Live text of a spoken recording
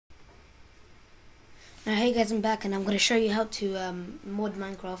Hey guys, I'm back and I'm going to show you how to mod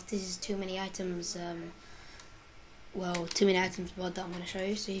Minecraft. This is TooManyItems, TooManyItems mod that I'm going to show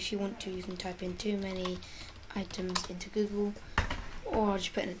you. So if you want to, you can type in TooManyItems into Google, or I'll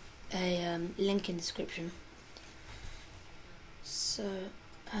just put in a link in the description. So,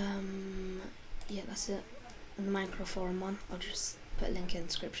 yeah, that's it. On the Minecraft forum one, I'll just put a link in the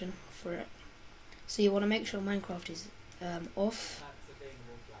description for it. So you want to make sure Minecraft is off,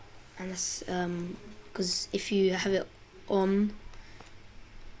 and that's because if you have it on,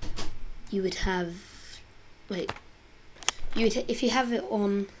 you would have if you have it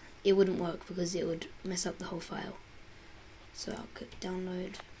on, it wouldn't work because it would mess up the whole file. So I'll click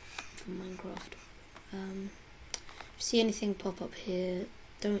download from Minecraft. If you see anything pop up here,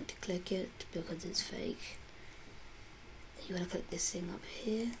 don't click it because it's fake. You want to click this thing up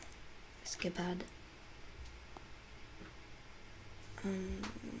here, skip ad.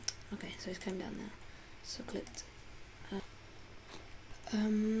 Okay, so it's come down there. So clicked.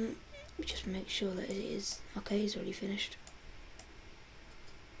 Just make sure that it is okay. It's already finished.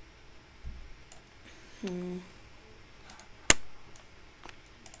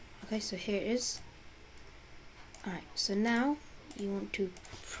 Okay, so here it is. Alright, so now you want to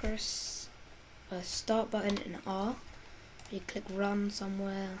press start button in R. You click run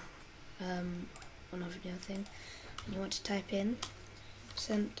somewhere on a video thing, and you want to type in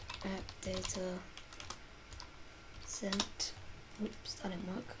sent app data sent. Oops, that didn't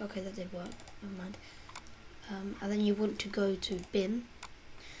work. Okay, that did work. Never mind. And then you want to go to bin,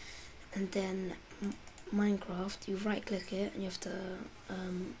 and then Minecraft. You right click it, and you have to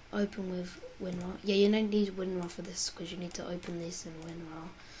open with WinRar. Yeah, you don't need WinRar for this because you need to open this in WinRar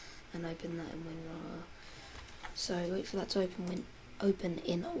and open that in WinRar. So wait for that to open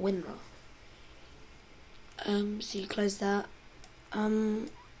in WinRar. So you close that. The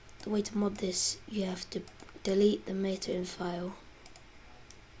way to mod this, you have to delete the meta file.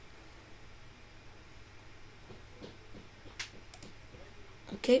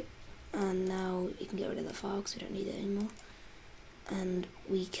 Okay, and now you can get rid of the file because we don't need it anymore, and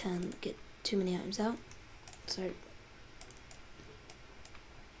we can get TooManyItems out. So,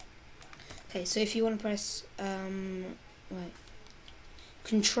 okay, so if you want to press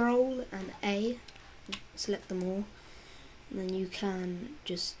Control and A, select them all, and then you can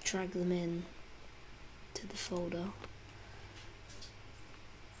just drag them in to the folder,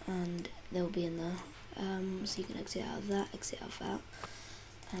 and they'll be in there. So you can exit out of that, exit out of that,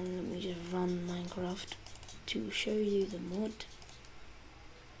 and let me just run Minecraft to show you the mod.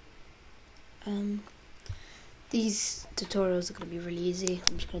 These tutorials are going to be really easy.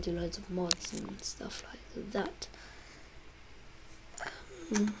 I'm just going to do loads of mods and stuff like that.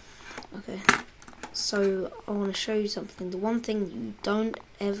 Okay, so I want to show you something. The one thing that you don't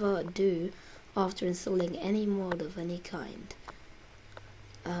ever do after installing any mod of any kind,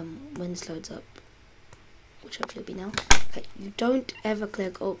 when this loads up, which hopefully will be now, okay, you don't ever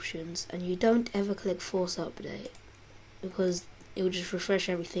click options and you don't ever click force update, because it will just refresh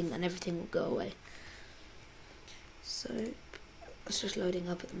everything and everything will go away. So it's just loading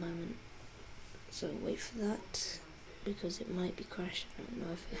up at the moment, so wait for that because it might be crashed. I don't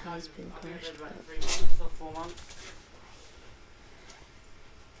know if it has been crashed, but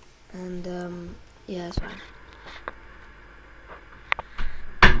and yeah, that's fine.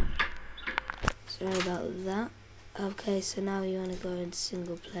 Sorry about that. Okay, so now you want to go into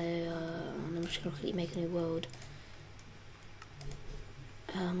single player, and I'm just going to quickly make a new world.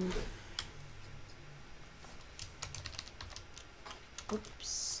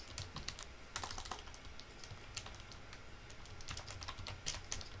 Oops.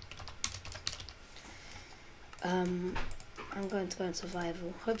 I'm going to go in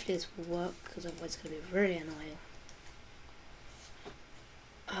survival. Hopefully this will work, because otherwise it's going to be really annoying.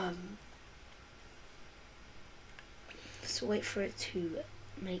 So wait for it to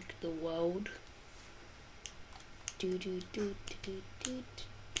make the world.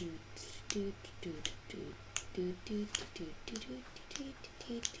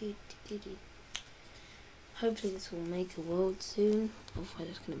 Hopefully this will make a world soon, otherwise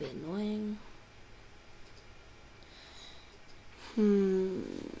it's going to be annoying.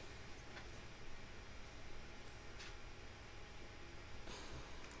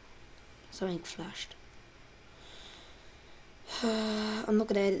 Something flashed. I'm not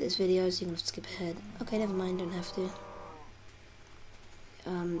going to edit this video, so you're going to have to skip ahead. Okay, never mind, don't have to.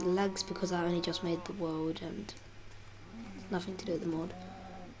 Lags because I only just made the world and nothing to do with the mod.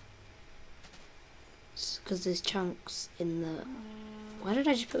 Because there's chunks in the... Why did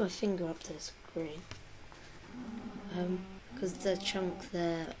I just put my finger up to the screen? because the chunk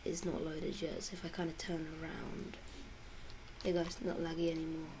there is not loaded yet. So if I kind of turn around, there you go, it's not laggy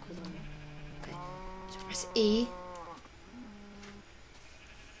anymore because I'm okay. So press E.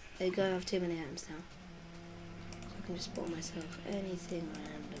 There you go. I have too many items now, so I can just spawn myself anything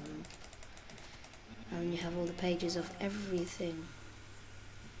random, and you have all the pages of everything.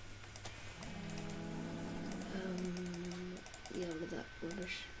 Yeah, all of that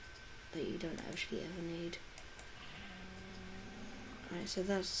rubbish that you don't actually ever need. Alright, so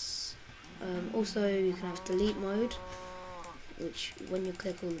that's also you can have delete mode, which when you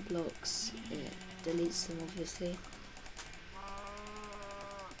click all the blocks it deletes them obviously,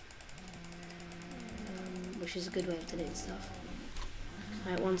 which is a good way of deleting stuff.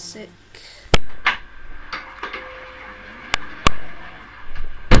 Alright, one sec.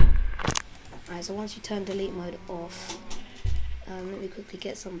 Alright, so once you turn delete mode off, let me quickly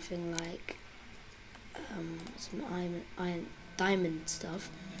get something like some iron diamond stuff.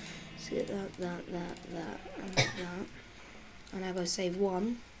 So get that, and that. And I go save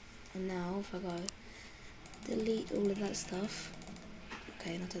one, and now if I go delete all of that stuff,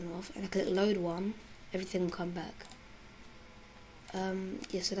 okay, and I turn it off, and I click load one, everything will come back.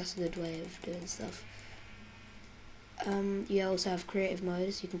 Yeah, so that's a good way of doing stuff. You also have creative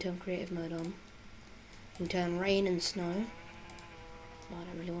mode, so you can turn creative mode on. You can turn rain and snow. Oh, I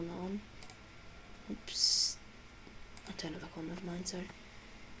don't really want that on. Oops. I'll turn it back on, never mind, sorry.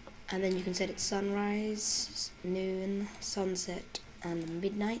 And then you can set it sunrise, noon, sunset, and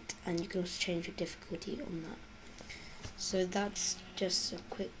midnight, and you can also change the difficulty on that. So that's just a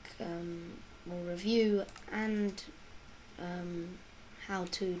quick more review and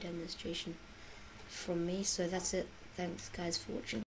how-to demonstration from me. So that's it. Thanks guys for watching.